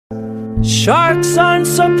Sharks aren't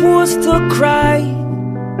supposed to cry,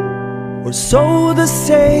 or so the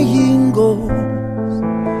saying goes.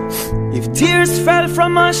 If tears fell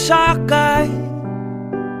from a shark eye,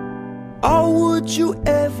 how would you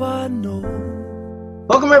ever know?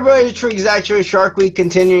 Welcome everybody to True Exactly Shark Week.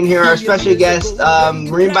 Continuing here, our special guest,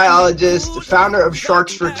 marine biologist, founder of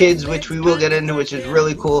Sharks for Kids, which we will get into, which is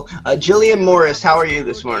really cool. Jillian Morris, how are you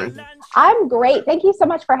this morning? I'm great. Thank you so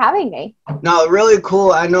much for having me. No, really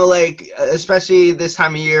cool. I know, like, especially this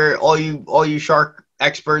time of year, all you shark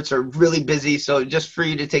experts are really busy, so just for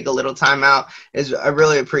you to take a little time out I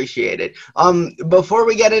really appreciate it. Before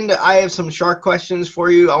we get into, I have some shark questions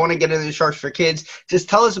for you. I want to get into Sharks for Kids. Just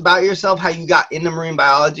tell us about yourself, how you got into marine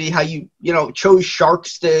biology, how you chose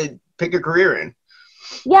sharks to pick a career in.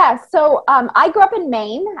 Yeah, so I grew up in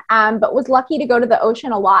Maine, but was lucky to go to the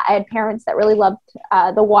ocean a lot. I had parents that really loved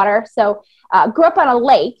the water, so grew up on a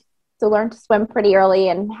lake, so learned to swim pretty early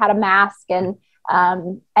and had a mask, and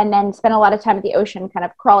then spent a lot of time at the ocean, kind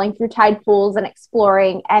of crawling through tide pools and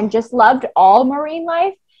exploring, and just loved all marine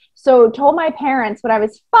life. So told my parents when I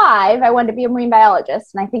was 5 I wanted to be a marine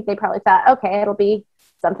biologist, and I think they probably thought, okay, it'll be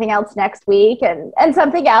something else next week and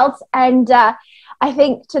something else, and I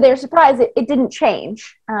think to their surprise, it didn't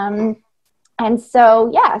change. And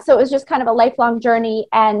so, yeah, so it was just kind of a lifelong journey.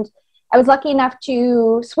 And I was lucky enough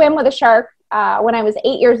to swim with a shark when I was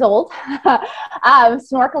 8 years old,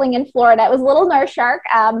 snorkeling in Florida. It was a little nurse shark,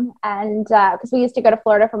 and because we used to go to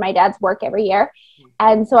Florida for my dad's work every year.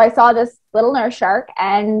 And so I saw this little nurse shark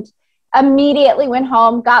and immediately went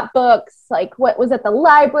home, got books, like what was at the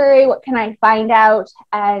library, what can I find out?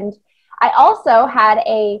 And I also had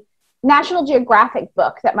a National Geographic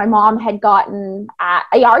book that my mom had gotten at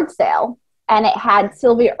a yard sale, and it had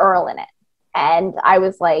Sylvia Earle in it. And I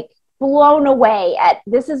was like blown away at,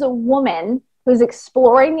 this is a woman who's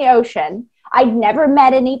exploring the ocean. I'd never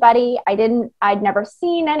met anybody. I'd never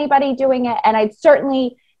seen anybody doing it. And I'd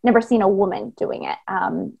certainly never seen a woman doing it.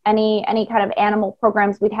 Any kind of animal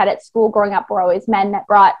programs we'd had at school growing up were always men that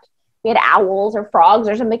we had owls or frogs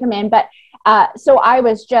or something come in. But so I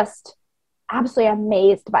was just absolutely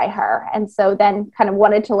amazed by her, and so then kind of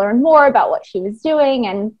wanted to learn more about what she was doing,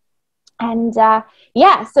 and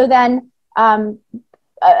so then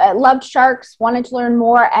I loved sharks, wanted to learn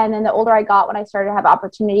more, and then the older I got, when I started to have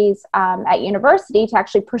opportunities at university to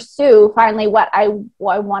actually pursue finally what I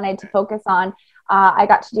wanted to focus on, I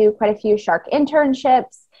got to do quite a few shark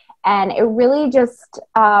internships, and it really just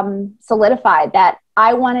solidified that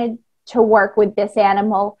I wanted to work with this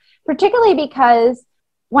animal, particularly because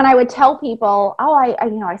when I would tell people, oh,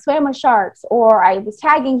 I swam with sharks, or I was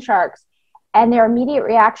tagging sharks, and their immediate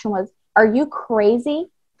reaction was, are you crazy?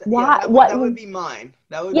 Why? Yeah, that would be mine.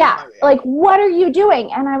 That would be my reaction. Like, what are you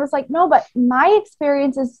doing? And I was like, no, but my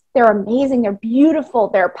experiences, they're amazing. They're beautiful.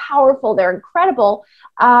 They're powerful. They're incredible.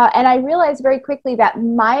 And I realized very quickly that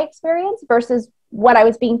my experience versus what I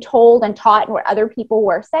was being told and taught and what other people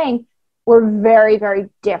were saying were very, very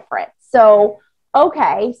different. So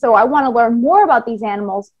okay, so I want to learn more about these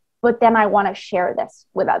animals, but then I want to share this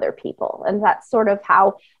with other people. And that's sort of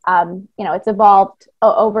how, it's evolved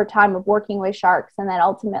over time of working with sharks and then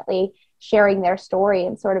ultimately sharing their story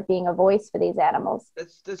and sort of being a voice for these animals.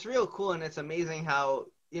 That's real cool. And it's amazing how,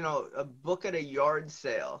 a book at a yard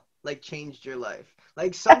sale, like, changed your life.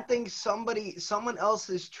 Like, someone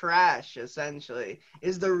else's trash, essentially,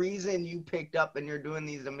 is the reason you picked up and you're doing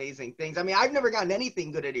these amazing things. I mean, I've never gotten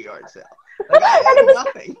anything good at a yard sale. Like, I had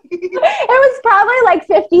nothing. It was probably like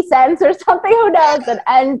 50 cents or something, who knows?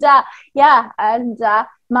 And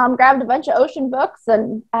mom grabbed a bunch of ocean books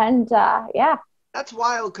and That's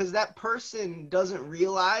wild, because that person doesn't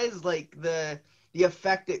realize, like, the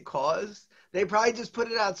effect it caused. They probably just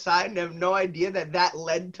put it outside and have no idea that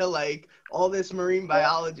led to, like, all this marine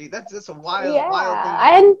biology. That's just a wild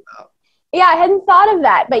thing. I hadn't thought of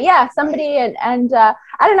that, but yeah, somebody and I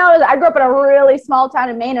don't know. I grew up in a really small town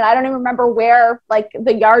in Maine, and I don't even remember where like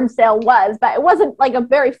the yard sale was, but it wasn't like a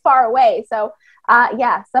very far away. So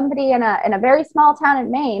somebody in a very small town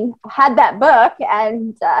in Maine had that book,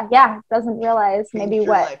 and doesn't realize maybe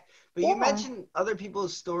what. Life. But you mentioned other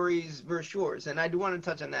people's stories versus yours, and I do want to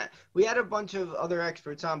touch on that. We had a bunch of other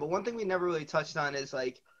experts on, but one thing we never really touched on is,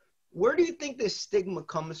 like, where do you think this stigma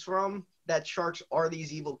comes from that sharks are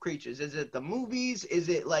these evil creatures? Is it the movies? Is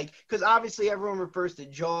it, like, because obviously everyone refers to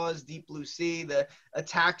Jaws, Deep Blue Sea, the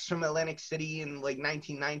attacks from Atlantic City in, like,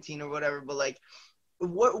 1919 or whatever, but, like,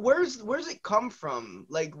 where's it come from?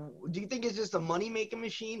 Like, do you think it's just a money-making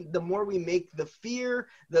machine? The more we make the fear,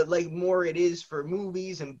 the, like, more it is for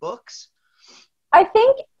movies and books? I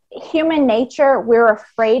think human nature, we're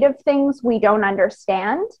afraid of things we don't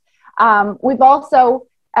understand. We've also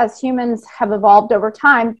as humans have evolved over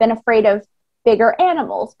time, been afraid of bigger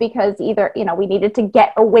animals because either, you know, we needed to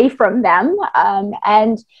get away from them.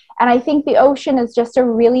 And I think the ocean is just a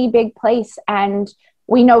really big place, and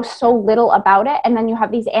we know so little about it. And then you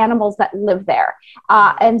have these animals that live there.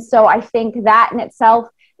 And so I think that in itself,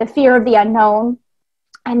 the fear of the unknown,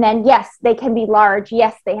 and then, yes, they can be large.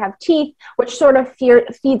 Yes, they have teeth, which sort of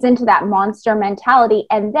feeds into that monster mentality.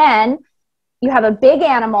 And then you have a big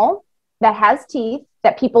animal that has teeth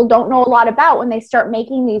that people don't know a lot about when they start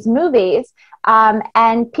making these movies.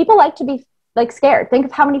 And people like to be like scared. Think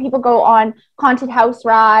of how many people go on haunted house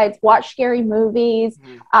rides, watch scary movies.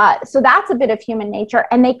 So that's a bit of human nature.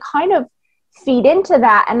 And they kind of feed into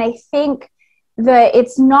that. And I think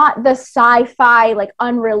it's not the sci-fi, like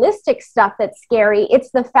unrealistic stuff that's scary. It's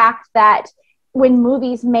the fact that when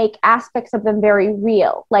movies make aspects of them very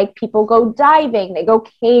real, like people go diving, they go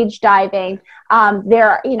cage diving.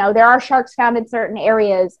 There are sharks found in certain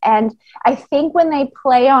areas. And I think when they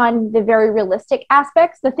play on the very realistic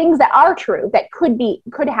aspects, the things that are true, that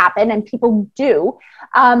could happen and people do,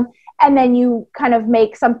 and then you kind of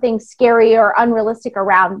make something scary or unrealistic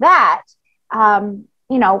around that,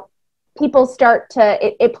 people start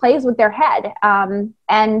to, it plays with their head.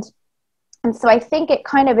 And so I think it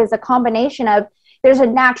kind of is a combination of there's a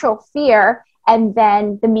natural fear, and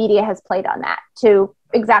then the media has played on that to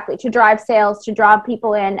drive sales, to draw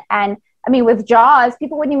people in. And I mean, with Jaws,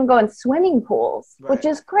 people wouldn't even go in swimming pools, right, which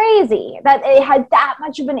is crazy that it had that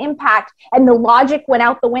much of an impact, and the logic went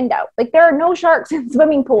out the window. Like, there are no sharks in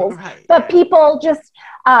swimming pools, right, but people just,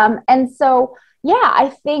 and so, yeah,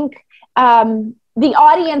 I think the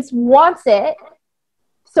audience wants it.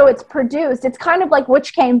 So it's produced. It's kind of like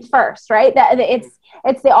which came first, right? That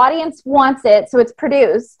it's the audience wants it, so it's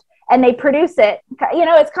produced, and they produce it.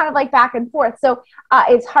 It's kind of like back and forth. So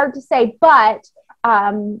it's hard to say, but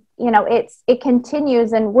it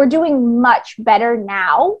continues, and we're doing much better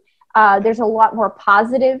now. There's a lot more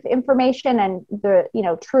positive information and the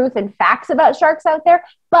truth and facts about sharks out there,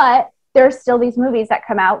 but there's still these movies that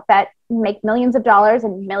come out that make millions of dollars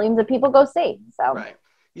and millions of people go see. So. Right.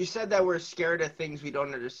 You said that we're scared of things we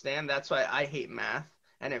don't understand. That's why I hate math,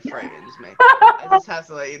 and it frightens me. I just have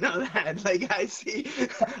to let you know that. Like,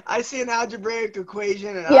 I see an algebraic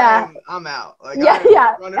equation, and I'm out. Like,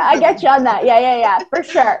 I get you on that. Yeah, for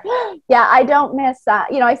sure. Yeah, I don't miss.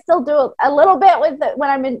 I still do a little bit with it when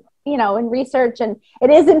I'm in, in research, and it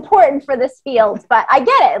is important for this field. But I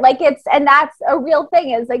get it. Like, and that's a real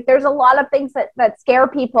thing. Is like there's a lot of things that scare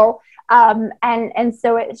people. And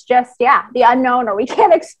so it's just, the unknown, or we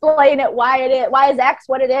can't explain it, why is X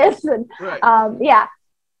what it is. And, right.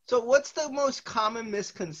 So what's the most common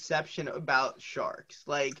misconception about sharks?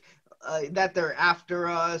 Like, that they're after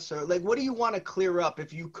us, or like, what do you want to clear up,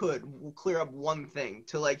 if you could clear up one thing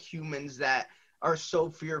to like humans that are so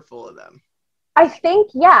fearful of them? I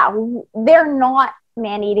think, they're not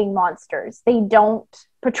man-eating monsters. They don't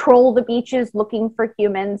patrol the beaches looking for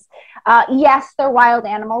humans. Yes, they're wild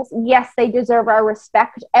animals. Yes, they deserve our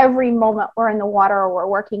respect every moment we're in the water or we're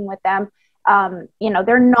working with them.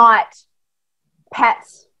 They're not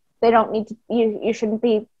pets. They don't need to, you shouldn't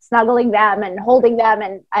be snuggling them and holding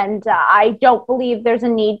them. And I don't believe there's a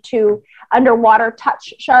need to underwater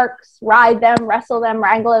touch sharks, ride them, wrestle them,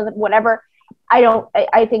 wrangle them, whatever. I don't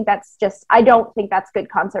think that's good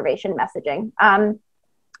conservation messaging.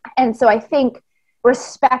 And so I think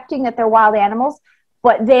respecting that they're wild animals,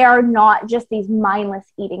 but they are not just these mindless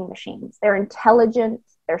eating machines. They're intelligent,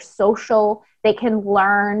 they're social, they can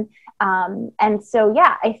learn. And so,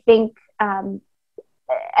 I think, and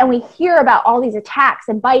we hear about all these attacks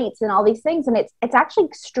and bites and all these things, and it's actually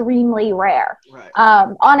extremely rare. Right.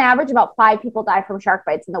 On average, about 5 people die from shark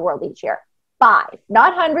bites in the world each year. 5,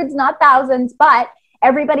 not hundreds, not thousands, but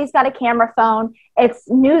everybody's got a camera phone. It's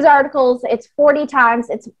news articles. It's 40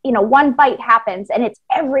 times. It's, one bite happens and it's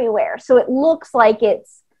everywhere. So it looks like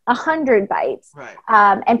it's 100 bites. Right.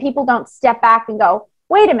 And people don't step back and go,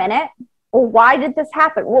 wait a minute. Well, why did this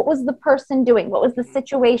happen? What was the person doing? What was the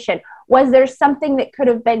situation? Was there something that could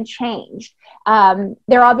have been changed?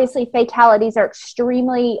 There obviously fatalities are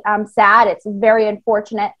extremely sad. It's very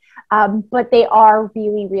unfortunate, but they are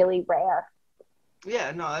really, really rare.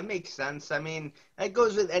 Yeah, no, that makes sense. I mean, it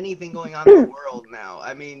goes with anything going on in the world now.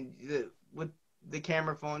 I mean, with the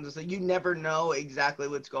camera phones, it's like you never know exactly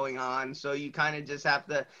what's going on. So you kind of just have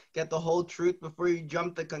to get the whole truth before you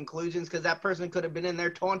jump to conclusions, because that person could have been in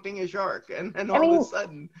there taunting a shark, and all of a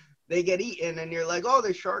sudden they get eaten, and you're like, oh,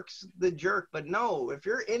 the shark's the jerk. But no, if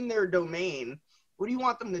you're in their domain, what do you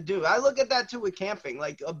want them to do? I look at that too with camping,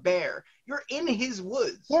 like a bear. You're in his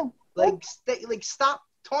woods. Yeah. Like, stop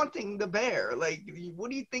taunting the bear. Like,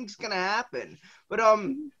 what do you think's gonna happen? But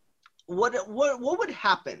what would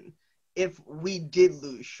happen if we did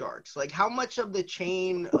lose sharks? Like, how much of the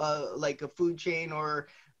chain, like a food chain, or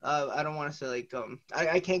I don't want to say like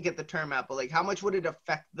I can't get the term out, but like, how much would it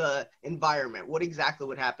affect the environment? What exactly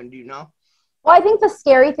would happen? Do you know? Well, I think the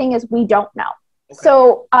scary thing is we don't know. Okay.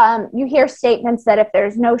 So you hear statements that if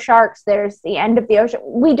there's no sharks, there's the end of the ocean.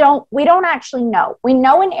 We don't actually know. We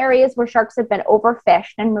know in areas where sharks have been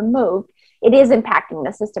overfished and removed, it is impacting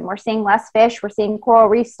the system. We're seeing less fish. We're seeing coral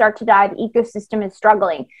reefs start to die. The ecosystem is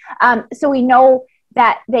struggling. So we know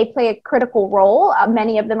that they play a critical role.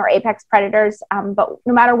 Many of them are apex predators, but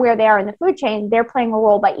no matter where they are in the food chain, they're playing a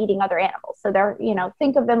role by eating other animals. So they're,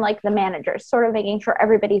 think of them like the managers, sort of making sure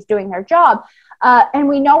everybody's doing their job. And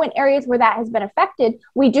we know in areas where that has been affected,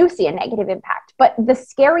 we do see a negative impact. But the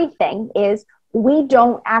scary thing is we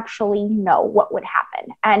don't actually know what would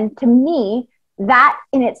happen. And to me, that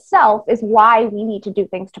in itself is why we need to do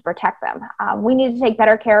things to protect them. We need to take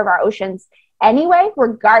better care of our oceans anyway,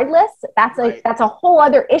 regardless. That's a whole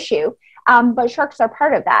other issue. But sharks are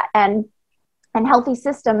part of that, and healthy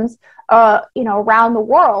systems, around the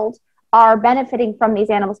world are benefiting from these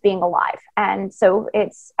animals being alive. And so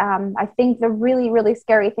it's, I think the really, really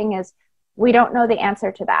scary thing is we don't know the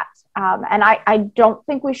answer to that. And I don't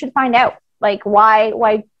think we should find out. Like,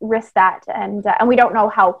 why risk that? And we don't know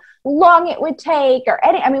how long it would take or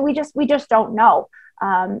we just don't know.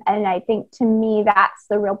 And I think, to me, that's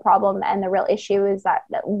the real problem and the real issue is that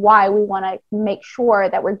why we want to make sure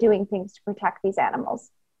that we're doing things to protect these animals.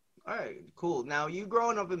 All right, cool. Now, you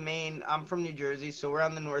growing up in Maine, I'm from New Jersey, so we're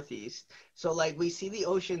on the Northeast. So, like, we see the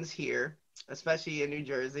oceans here, especially in New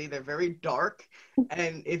Jersey. They're very dark,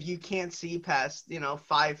 and if you can't see past,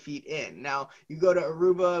 5 feet in. Now, you go to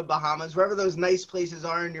Aruba, Bahamas, wherever those nice places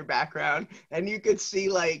are in your background, and you could see,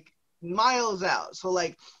 like, miles out. So,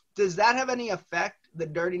 like, does that have any effect, the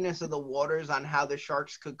dirtiness of the waters, on how the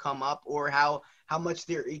sharks could come up, or how much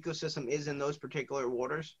their ecosystem is in those particular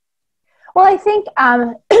waters? Well, I think,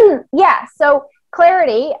 yeah. So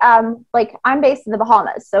clarity, like, I'm based in the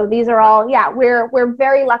Bahamas. So these are all, we're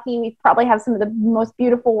very lucky. We probably have some of the most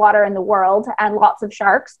beautiful water in the world and lots of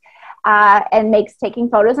sharks, and makes taking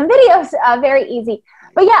photos and videos very easy.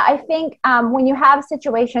 But yeah, I think when you have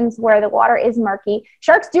situations where the water is murky,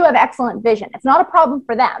 sharks do have excellent vision. It's not a problem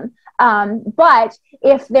for them. But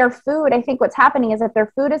if their food, I think what's happening is that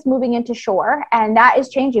their food is moving into shore, and that is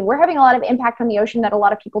changing. We're having a lot of impact on the ocean that a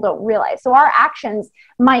lot of people don't realize. So our actions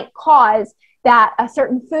might cause that a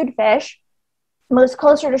certain food fish moves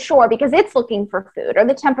closer to shore because it's looking for food, or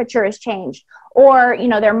the temperature has changed, or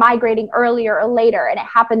they're migrating earlier or later, and it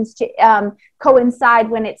happens to coincide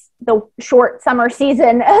when it's the short summer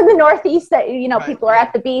season in the Northeast that people are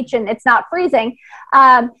at the beach and it's not freezing.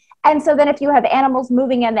 And so then if you have animals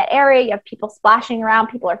moving in that area, you have people splashing around,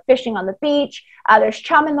 people are fishing on the beach, there's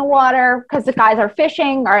chum in the water because the guys are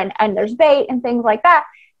fishing, and there's bait and things like that,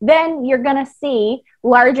 then you're going to see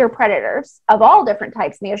larger predators of all different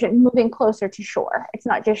types in the ocean moving closer to shore. It's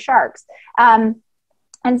not just sharks.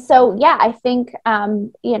 And so, yeah, I think,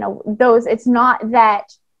 it's not that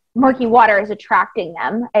murky water is attracting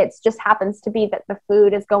them. It just happens to be that the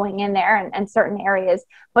food is going in there and certain areas,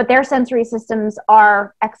 but their sensory systems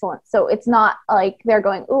are excellent. So it's not like they're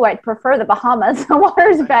going, "Ooh, I'd prefer the Bahamas. The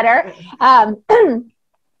water's better." And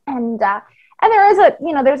there is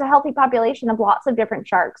there's a healthy population of lots of different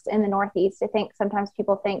sharks in the Northeast. I think sometimes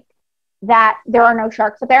people think that there are no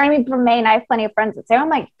sharks up there. I mean, from Maine, I have plenty of friends that say, "Oh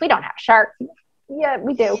my, we don't have sharks." Yeah,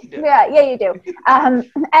 we do. Yeah, you do.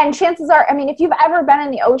 And chances are, if you've ever been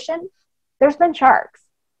in the ocean, there's been sharks.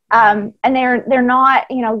 And they're not,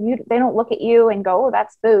 they don't look at you and go, "Oh,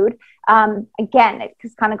 that's food." Again, it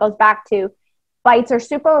just kind of goes back to bites are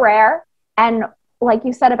super rare. And like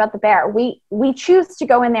you said about the bear, we choose to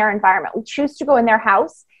go in their environment. We choose to go in their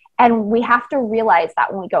house. And we have to realize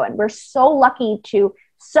that when we go in. We're so lucky to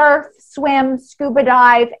surf, swim, scuba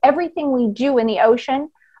dive, everything we do in the ocean.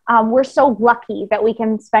 We're so lucky that we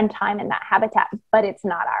can spend time in that habitat, but it's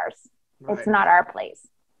not ours. Right. It's not our place.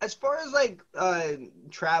 As far as like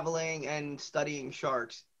traveling and studying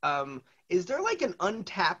sharks, is there like an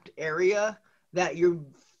untapped area that you're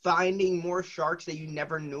finding more sharks that you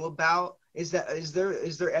never knew about? Is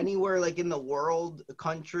there anywhere like in the world, a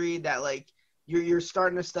country that like you're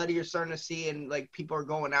starting to study, you're starting to see, and like people are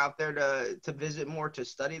going out there to visit more to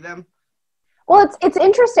study them? Well, it's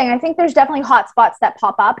interesting. I think there's definitely hot spots that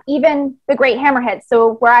pop up, even the great hammerheads.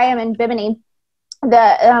 So where I am in Bimini,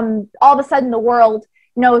 all of a sudden the world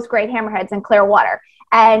knows great hammerheads in clear water.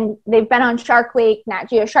 and they've been on Shark Week, Nat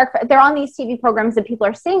Geo Shark. They're on these TV programs and people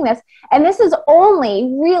are seeing this. And this is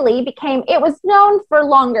only really it was known for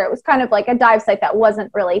longer. It was kind of like a dive site that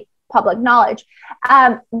wasn't really public knowledge.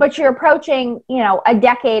 But you're approaching, a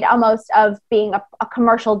decade almost of being a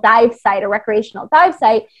commercial dive site, a recreational dive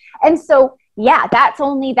site. And so, yeah, that's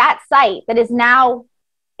only that site that is now,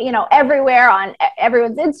 everywhere on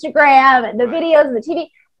everyone's Instagram and the videos and the TV.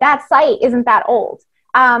 That site isn't that old.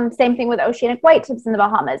 Same thing with oceanic white tips in the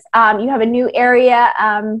Bahamas. You have a new area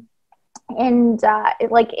in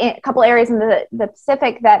a couple areas in the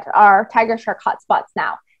Pacific that are tiger shark hotspots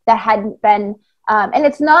now that hadn't been. And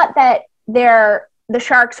it's not that the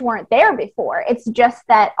sharks weren't there before. It's just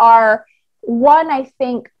that our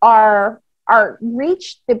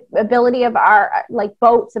reach, the ability of our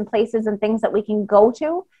boats and places and things that we can go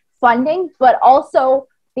to, funding, but also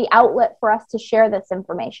the outlet for us to share this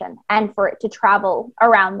information and for it to travel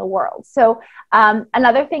around the world. So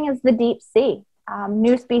another thing is the deep sea.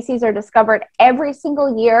 New species are discovered every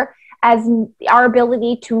single year as our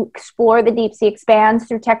ability to explore the deep sea expands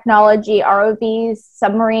through technology, ROVs,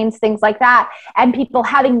 submarines, things like that, and people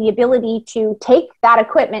having the ability to take that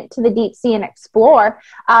equipment to the deep sea and explore.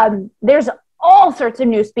 There's all sorts of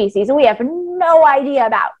new species we have no idea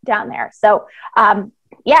about down there. So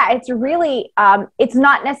it's really, it's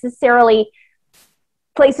not necessarily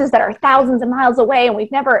places that are thousands of miles away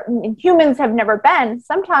and humans have never been.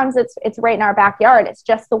 Sometimes it's right in our backyard. It's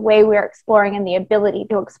just the way we're exploring and the ability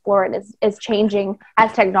to explore it is changing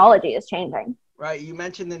as technology is changing. Right. You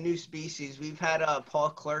mentioned the new species. We've had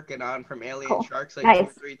Paul Clerkin on from Alien Sharks 2 or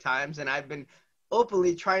 3 times, and I've been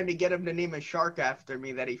openly trying to get him to name a shark after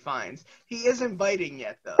me that he finds. He isn't biting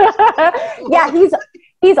yet, though. Yeah,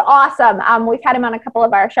 he's awesome. We've had him on a couple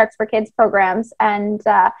of our Sharks for Kids programs, and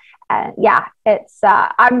it's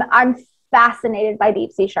I'm fascinated by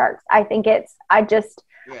deep sea sharks. I think it's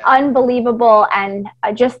unbelievable, and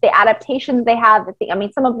just the adaptations they have.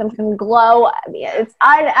 Some of them can glow.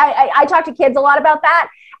 I talk to kids a lot about that.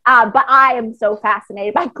 But I am so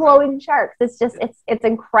fascinated by glowing sharks. It's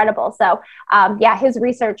incredible. So, his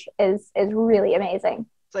research is really amazing.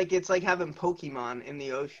 It's like having Pokemon in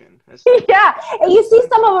the ocean. Yeah, and you see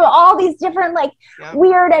some of them, all these different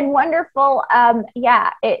weird and wonderful.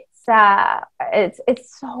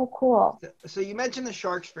 It's so cool. So you mentioned the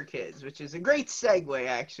Sharks for Kids, which is a great segue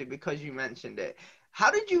actually because you mentioned it. How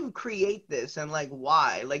did you create this and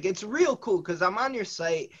why? It's real cool because I'm on your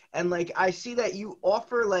site and I see that you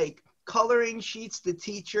offer coloring sheets to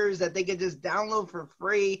teachers that they could just download for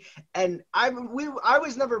free. And I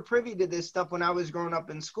was never privy to this stuff when I was growing up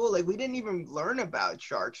in school. We didn't even learn about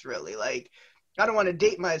sharks really. I don't want to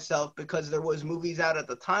date myself because there was movies out at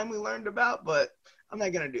the time we learned about, but I'm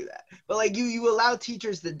not going to do that. But you allow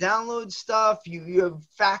teachers to download stuff. You have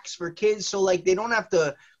facts for kids. So they don't have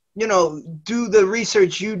to, do the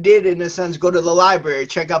research you did in a sense, go to the library,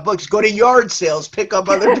 check out books, go to yard sales, pick up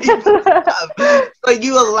other people's stuff.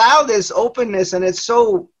 You allow this openness, and it's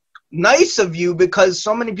so nice of you because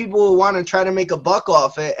so many people will want to try to make a buck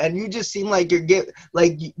off it, and you just seem like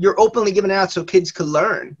you're openly giving it out so kids could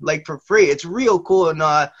learn for free. It's real cool, and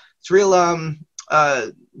it's real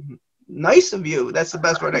nice of you. That's the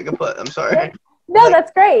best word I can put. I'm sorry. No,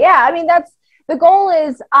 that's great. Yeah, that's the goal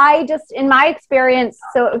is in my experience,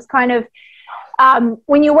 so it was kind of,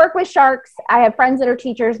 when you work with sharks, I have friends that are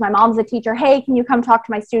teachers. My mom's a teacher. Hey, can you come talk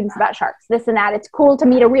to my students about sharks? This and that. It's cool to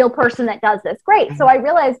meet a real person that does this. Great. Mm-hmm. So I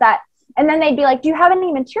realized that. And then they'd be like, do you have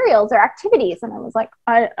any materials or activities? And I was like,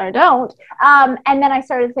 I don't. And then I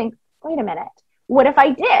started to think, wait a minute, what if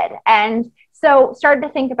I did? And so started to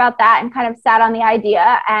think about that and kind of sat on the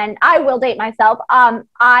idea, and I will date myself.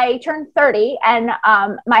 I turned 30 and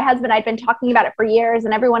my husband, I'd been talking about it for years,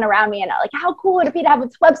 and everyone around me, and how cool would it be to have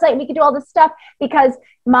this website and we could do all this stuff, because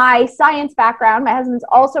my science background, my husband's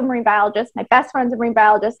also a marine biologist, my best friend's a marine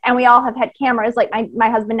biologist, and we all have had cameras.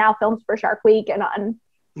 My husband now films for Shark Week and on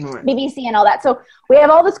BBC and all that. So we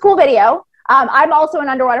have all this cool video. I'm also an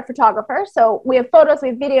underwater photographer. So we have photos, we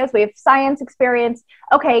have videos, we have science experience.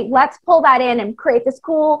 Okay, let's pull that in and create this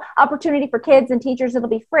cool opportunity for kids and teachers. It'll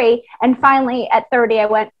be free. And finally at 30, I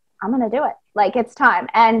went, I'm going to do it. It's time.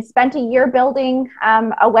 And spent a year building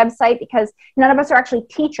a website because none of us are actually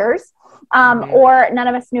teachers or none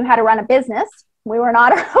of us knew how to run a business. We were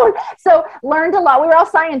not our own. So learned a lot. We were all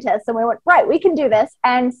scientists and we went, right, we can do this.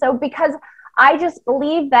 And so because I just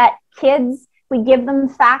believe that kids, we give them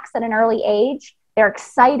facts at an early age, they're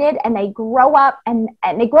excited, and they grow up and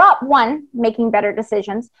they grow up, one, making better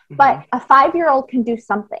decisions, but a 5-year-old can do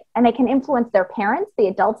something, and they can influence their parents, the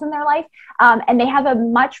adults in their life, and they have a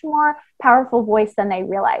much more powerful voice than they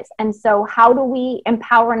realize. And so how do we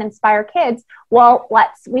empower and inspire kids? Well,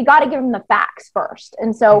 we got to give them the facts first.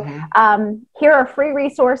 And so here are free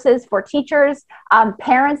resources for teachers,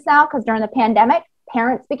 parents now, because during the pandemic,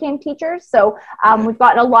 parents became teachers. So we've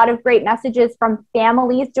gotten a lot of great messages from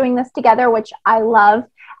families doing this together, which I love.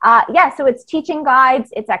 So it's teaching guides,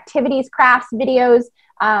 it's activities, crafts, videos.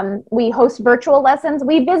 We host virtual lessons.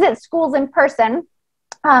 We visit schools in person.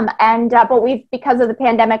 But because of the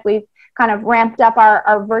pandemic, we've kind of ramped up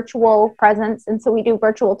our virtual presence. And so we do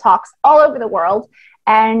virtual talks all over the world.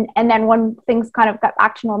 And then when things kind of got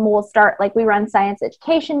back to normal, we'll start, like, we run science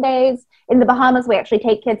education days. In the Bahamas, we actually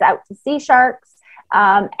take kids out to see sharks.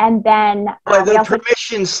 And then the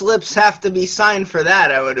permission slips have to be signed for that,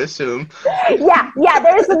 I would assume. Yeah,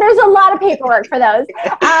 there's a lot of paperwork for those.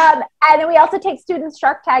 And then we also take students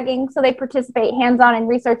shark tagging, so they participate hands-on in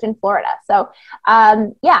research in Florida. So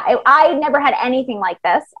I never had anything like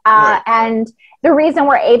this. Right. And the reason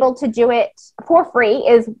we're able to do it for free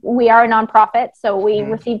is we are a nonprofit, so we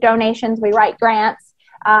receive donations, we write grants.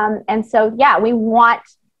 And so, we want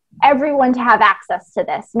everyone to have access to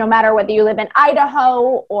this, no matter whether you live in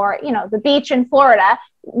Idaho or, the beach in Florida.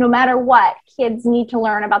 No matter what, kids need to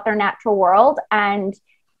learn about their natural world and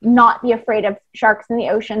not be afraid of sharks in the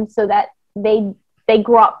ocean, so that they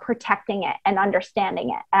grow up protecting it and understanding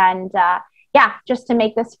it. And just to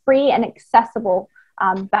make this free and accessible.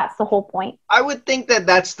 That's the whole point. I would think that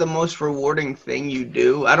that's the most rewarding thing you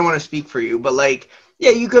do. I don't want to speak for you, but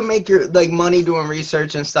you could make your money doing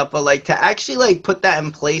research and stuff, but to actually put that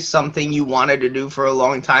in place, something you wanted to do for a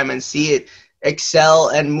long time, and see it excel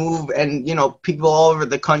and move, and people all over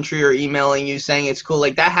the country are emailing you saying it's cool.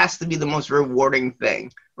 That has to be the most rewarding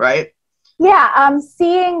thing, right? Yeah,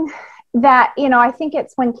 seeing that, I think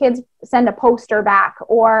it's when kids send a poster back,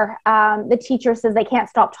 or the teacher says they can't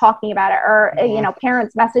stop talking about it, or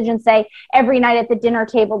parents message and say every night at the dinner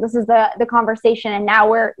table, this is the conversation, and now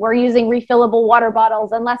we're using refillable water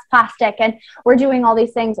bottles and less plastic, and we're doing all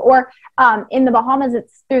these things. Or in the Bahamas,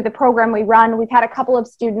 it's through the program we run. We've had a couple of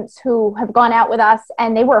students who have gone out with us,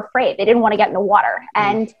 and they were afraid. They didn't want to get in the water,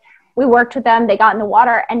 and we worked with them, they got in the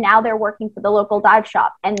water, and now they're working for the local dive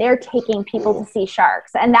shop, and they're taking people to see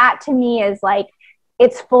sharks. And that, to me, is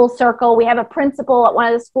it's full circle. We have a principal at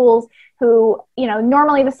one of the schools who,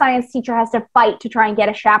 normally the science teacher has to fight to try and get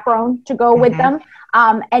a chaperone to go with them.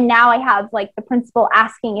 And now I have the principal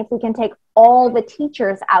asking if we can take all the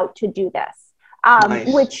teachers out to do this,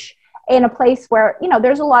 nice. Which in a place where,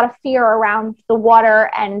 there's a lot of fear around the water.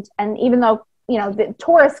 And even though, the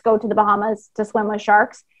tourists go to the Bahamas to swim with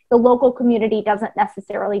sharks, the local community doesn't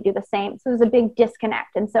necessarily do the same. So there's a big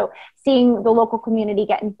disconnect. And so seeing the local community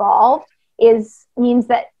get involved means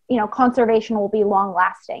that, conservation will be long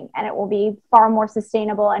lasting, and it will be far more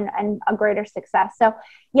sustainable and a greater success. So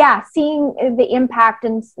seeing the impact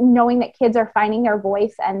and knowing that kids are finding their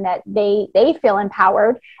voice and that they feel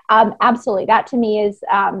empowered. Absolutely. That to me is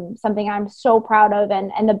something I'm so proud of,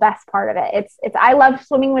 and the best part of it. It's I love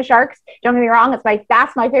swimming with sharks. Don't get me wrong.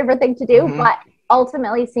 That's my favorite thing to do, but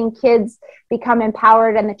ultimately seeing kids become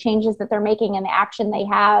empowered and the changes that they're making and the action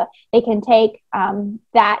they can take,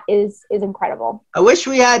 that is incredible. I wish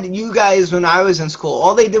we had you guys when I was in school.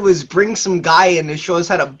 All they did was bring some guy in to show us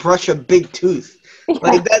how to brush a big tooth.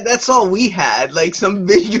 Yeah. That's all we had, some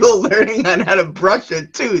visual learning on how to brush a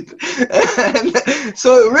tooth. And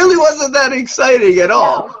so it really wasn't that exciting at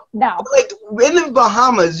all. No. In the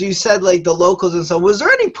Bahamas, you said the locals and stuff. Was there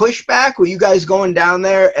any pushback? Were you guys going down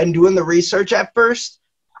there and doing the research at first?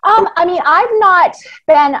 I've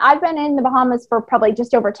been in the Bahamas for probably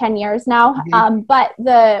just over 10 years now. But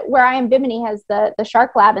where I am, Bimini has the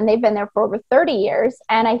Shark Lab, and they've been there for over 30 years.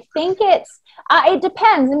 And I think it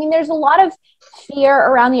depends. There's a lot of fear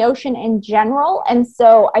around the ocean in general. And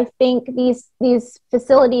so I think these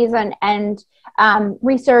facilities and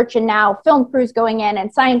research, and now film crews going in,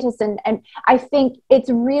 and scientists, and I think it's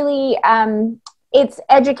really, its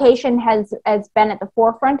education has been at the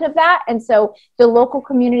forefront of that. And so the local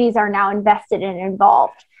communities are now invested and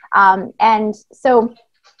involved. And so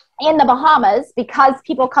in the Bahamas, because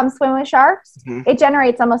people come swim with sharks, it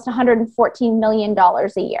generates almost $114 million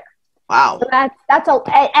a year. Wow. So that's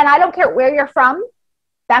and I don't care where you're from.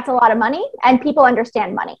 That's a lot of money, and people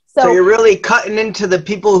understand money. So you're really cutting into the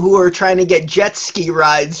people who are trying to get jet ski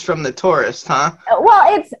rides from the tourists, huh?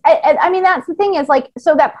 Well, that's the thing is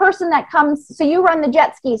so that person that comes, so you run the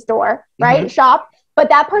jet ski store, right? Shop. But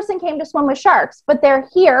that person came to swim with sharks, but they're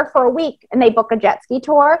here for a week and they book a jet ski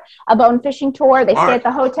tour, a bone fishing tour. They stay at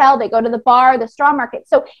the hotel, they go to the bar, the straw market.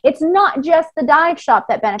 So it's not just the dive shop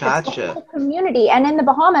that benefits the whole community. And in the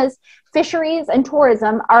Bahamas, fisheries and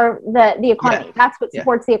tourism are the economy. Yeah. That's what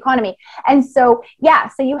supports the economy. And so,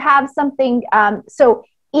 so you have something, so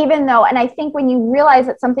even though, and I think when you realize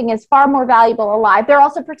that something is far more valuable alive, they're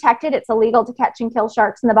also protected. It's illegal to catch and kill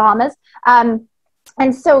sharks in the Bahamas.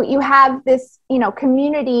 And so you have this,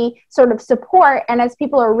 community sort of support. And as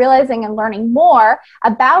people are realizing and learning more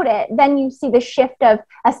about it, then you see the shift of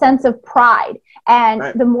a sense of pride.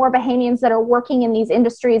 And the more Bahamians that are working in these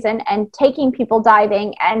industries and taking people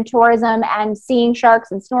diving and tourism and seeing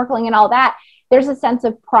sharks and snorkeling and all that, there's a sense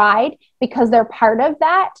of pride because they're part of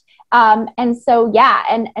that. And so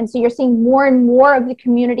you're seeing more and more of the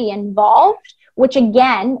community involved, which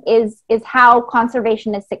again is how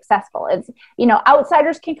conservation is successful. It's,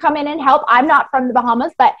 outsiders can come in and help. I'm not from the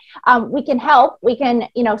Bahamas, but we can help, we can,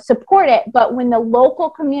 support it. But when the local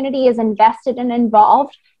community is invested and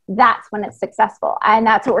involved, that's when it's successful. And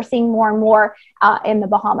that's what we're seeing more and more in the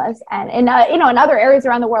Bahamas and in other areas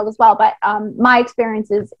around the world as well. But my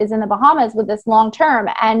experience is in the Bahamas with this long term.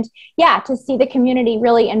 And to see the community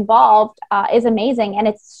really involved is amazing. And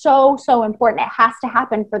it's so, so important. It has to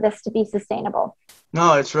happen for this to be sustainable.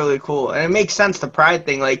 No, it's really cool. And it makes sense, the pride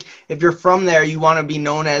thing. Like, if you're from there, you want to be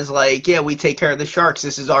known as, like, yeah, we take care of the sharks.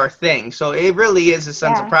 This is our thing. So it really is a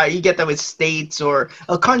sense of pride. You get that with states or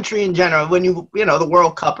a country in general. When the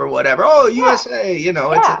World Cup or whatever. Oh, USA, it's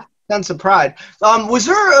a sense of pride. Was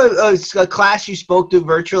there a class you spoke to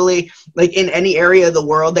virtually, like in any area of the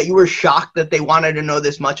world, that you were shocked that they wanted to know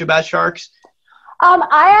this much about sharks?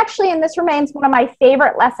 I actually, and this remains one of my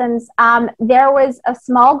favorite lessons, there was a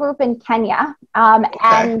small group in Kenya,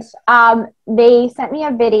 and they sent me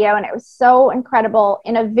a video, and it was so incredible,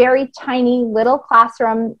 in a very tiny little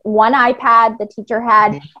classroom, one iPad the teacher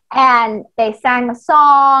had, and they sang a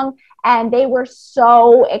song, and they were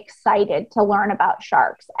so excited to learn about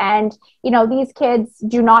sharks. And, these kids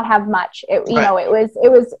do not have much. It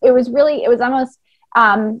was really, it was almost,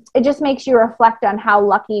 it just makes you reflect on how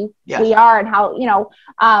lucky we are and how,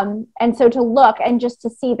 and so to look and just to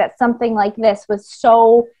see that something like this was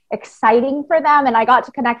so exciting for them. And I got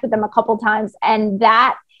to connect with them a couple times, and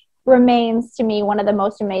that remains to me one of the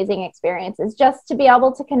most amazing experiences, just to be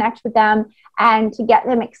able to connect with them and to get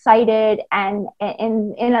them excited and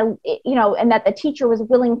and that the teacher was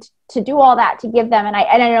willing to do all that to give them. And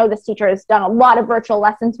I know this teacher has done a lot of virtual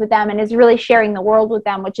lessons with them and is really sharing the world with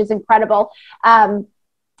them, which is incredible. And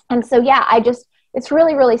so, it's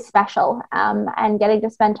really, really special, and getting to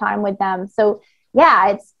spend time with them. So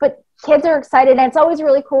but kids are excited, and it's always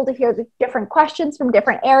really cool to hear the different questions from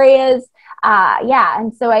different areas.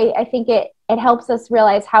 And so I think it helps us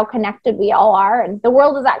realize how connected we all are, and the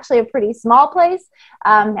world is actually a pretty small place,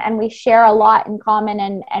 and we share a lot in common,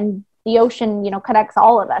 and the ocean, connects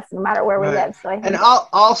all of us no matter where we live. So and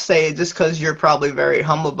I'll say, just because you're probably very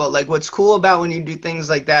humble, but like, what's cool about when you do things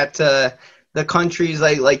like that to the countries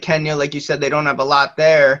like Kenya, like you said, they don't have a lot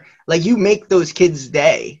there. Like, you make those kids'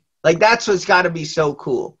 day. Like, that's what's got to be so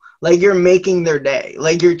cool. Like, you're making their day.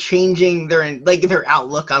 Like, you're changing their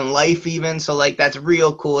outlook on life even. So, like, that's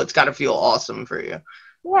real cool. It's got to feel awesome for you.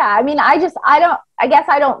 Yeah. I mean, I'm just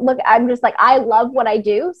like, I love what I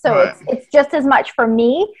do. So it's just as much for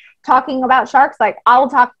me talking about sharks. Like, I'll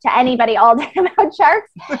talk to anybody all day about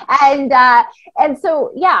sharks. And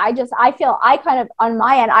so, I feel on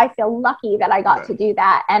my end, I feel lucky that I got to do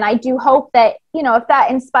that. And I do hope that, if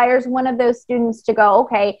that inspires one of those students to go,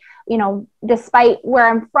 okay, despite where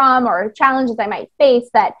I'm from or challenges I might face,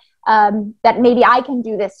 that maybe I can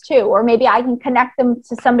do this too, or maybe I can connect them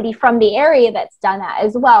to somebody from the area that's done that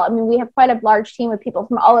as well. I mean, we have quite a large team of people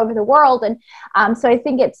from all over the world. And so I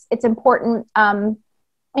think it's important.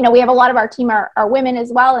 We have a lot of our team are women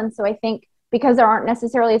as well. And so I think because there aren't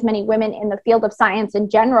necessarily as many women in the field of science in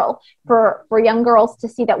general, for young girls to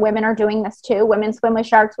see that women are doing this too. Women swim with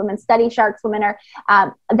sharks, women study sharks, women are,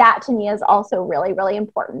 that to me is also really, really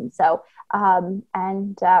important. So,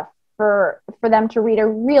 for them to read a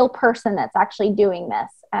real person that's actually doing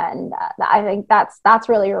this. And I think that's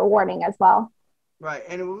really rewarding as well. Right.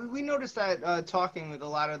 And we noticed that talking with a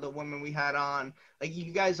lot of the women we had on, like,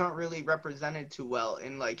 you guys aren't really represented too well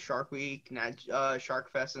in, like, Shark Week,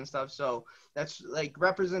 Shark Fest and stuff. So that's, like,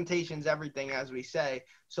 representation's everything, as we say.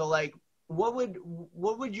 So, like, what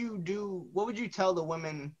would you do? What would you tell the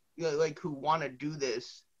women, like, who want to do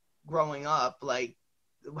this growing up? Like,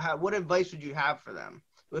 what advice would you have for them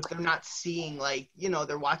if they're not seeing, like,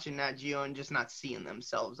 they're watching Nat Geo and just not seeing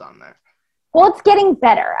themselves on there? Well, it's getting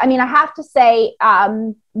better. I mean, I have to say,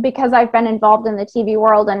 because I've been involved in the TV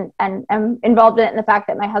world and am involved in it in the fact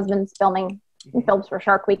that my husband's films for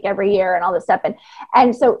Shark Week every year and all this stuff.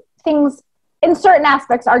 And so things in certain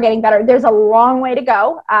aspects are getting better. There's a long way to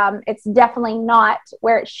go. It's definitely not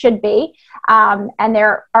where it should be. And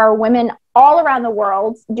there are women all around the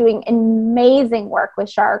world doing amazing work with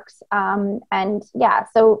sharks. And yeah,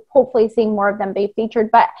 so hopefully seeing more of them be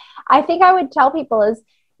featured. But I think I would tell people is,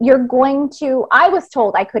 I was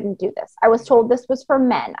told I couldn't do this. I was told this was for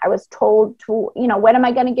men. I was told to, when am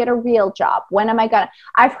I going to get a real job?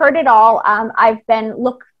 I've heard it all. I've been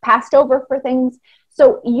passed over for things.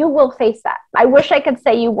 So you will face that. I wish I could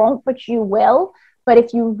say you won't, but you will. But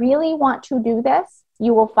if you really want to do this,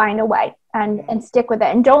 you will find a way and stick with it.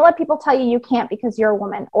 And don't let people tell you can't because you're a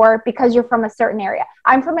woman or because you're from a certain area.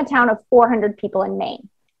 I'm from a town of 400 people in Maine.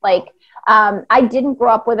 I didn't grow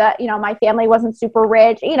up with my family wasn't super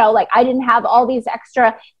rich, I didn't have all these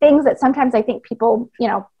extra things that sometimes I think people,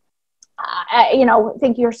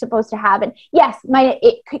 think you're supposed to have. And yes,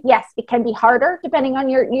 it can be harder depending on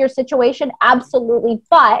your situation. Absolutely.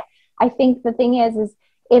 But I think the thing is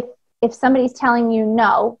if somebody's telling you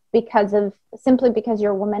no, simply because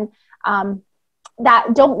you're a woman,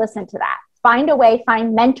 that don't listen to that. Find a way,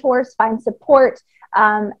 find mentors, find support.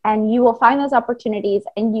 And you will find those opportunities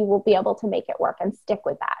and you will be able to make it work and stick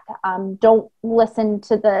with that. Don't listen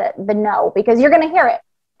to the no, because you're going to hear it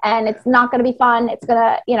and it's not going to be fun. It's going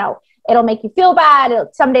to, it'll make you feel bad.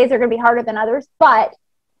 Some days are going to be harder than others, but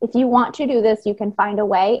if you want to do this, you can find a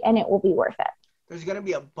way and it will be worth it. There's going to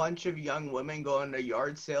be a bunch of young women going to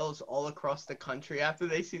yard sales all across the country after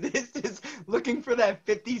they see this, just looking for that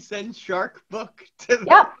 50-cent shark book.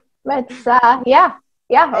 Yep. It's, yeah.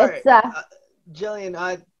 It's, right.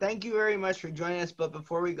 Jillian, thank you very much for joining us. But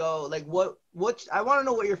before we go, I want to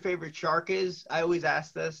know what your favorite shark is. I always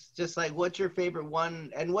ask this, just what's your favorite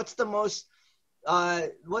one, and what's the one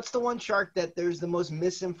shark that there's the most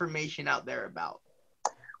misinformation out there about?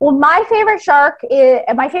 Well, my favorite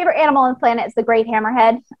animal on the planet is the great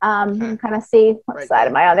hammerhead. You can kind of see what side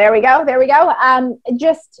am I on. There we go.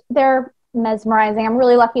 They're mesmerizing. I'm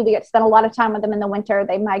really lucky. We get to spend a lot of time with them in the winter.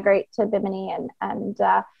 They migrate to Bimini and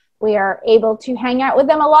we are able to hang out with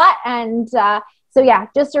them a lot. And so yeah,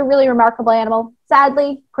 just a really remarkable animal,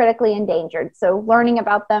 sadly critically endangered. So learning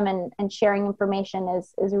about them and sharing information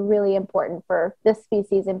is really important for this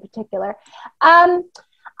species in particular. I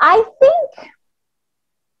think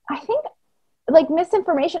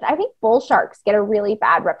misinformation, I think bull sharks get a really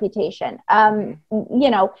bad reputation.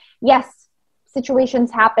 Yes,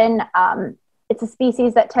 situations happen. It's a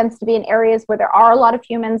species that tends to be in areas where there are a lot of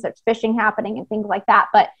humans, there's fishing happening and things like that.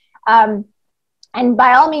 But and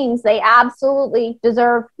by all means, they absolutely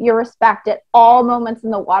deserve your respect at all moments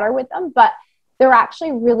in the water with them, but they're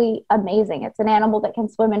actually really amazing. It's an animal that can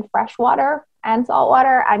swim in freshwater and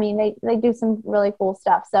saltwater. I mean, they do some really cool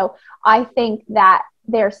stuff. So I think that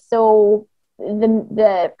they're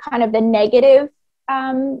the kind of the negative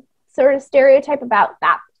sort of stereotype about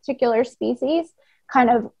that particular species kind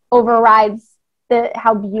of overrides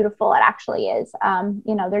how beautiful it actually is.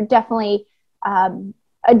 They're definitely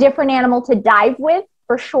a different animal to dive with,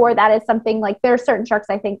 for sure. That is something there are certain sharks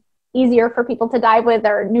I think easier for people to dive with,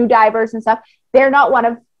 or new divers and stuff. They're not one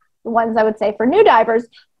of the ones I would say for new divers,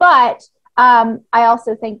 but I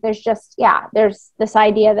also think there's this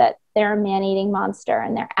idea that they're a man-eating monster,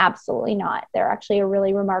 and they're absolutely not. They're actually a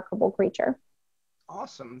really remarkable creature.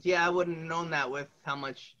 Awesome. Yeah, I wouldn't have known that with how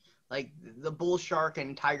much the bull shark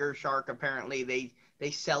and tiger shark, apparently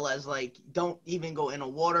they sell as don't even go in a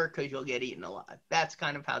water because you'll get eaten alive. That's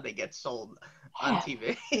kind of how they get sold on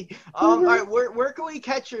TV. All right, where can we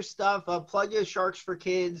catch your stuff? Plug your Sharks for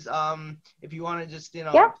Kids. If you want to just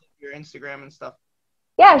your Instagram and stuff.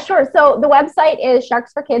 Yeah, sure. So the website is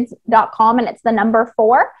sharksforkids.com, and it's the number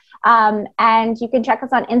 4. And you can check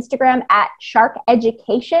us on Instagram at Shark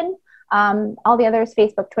Education. All the others,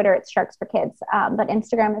 Facebook, Twitter, it's Sharks for Kids. But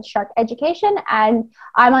Instagram is Shark Education, and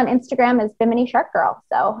I'm on Instagram as Bimini Shark Girl.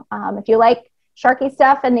 So if you like sharky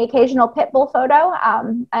stuff and the occasional pit bull photo,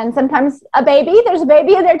 and sometimes there's a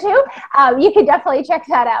baby in there too, you can definitely check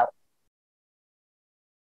that out.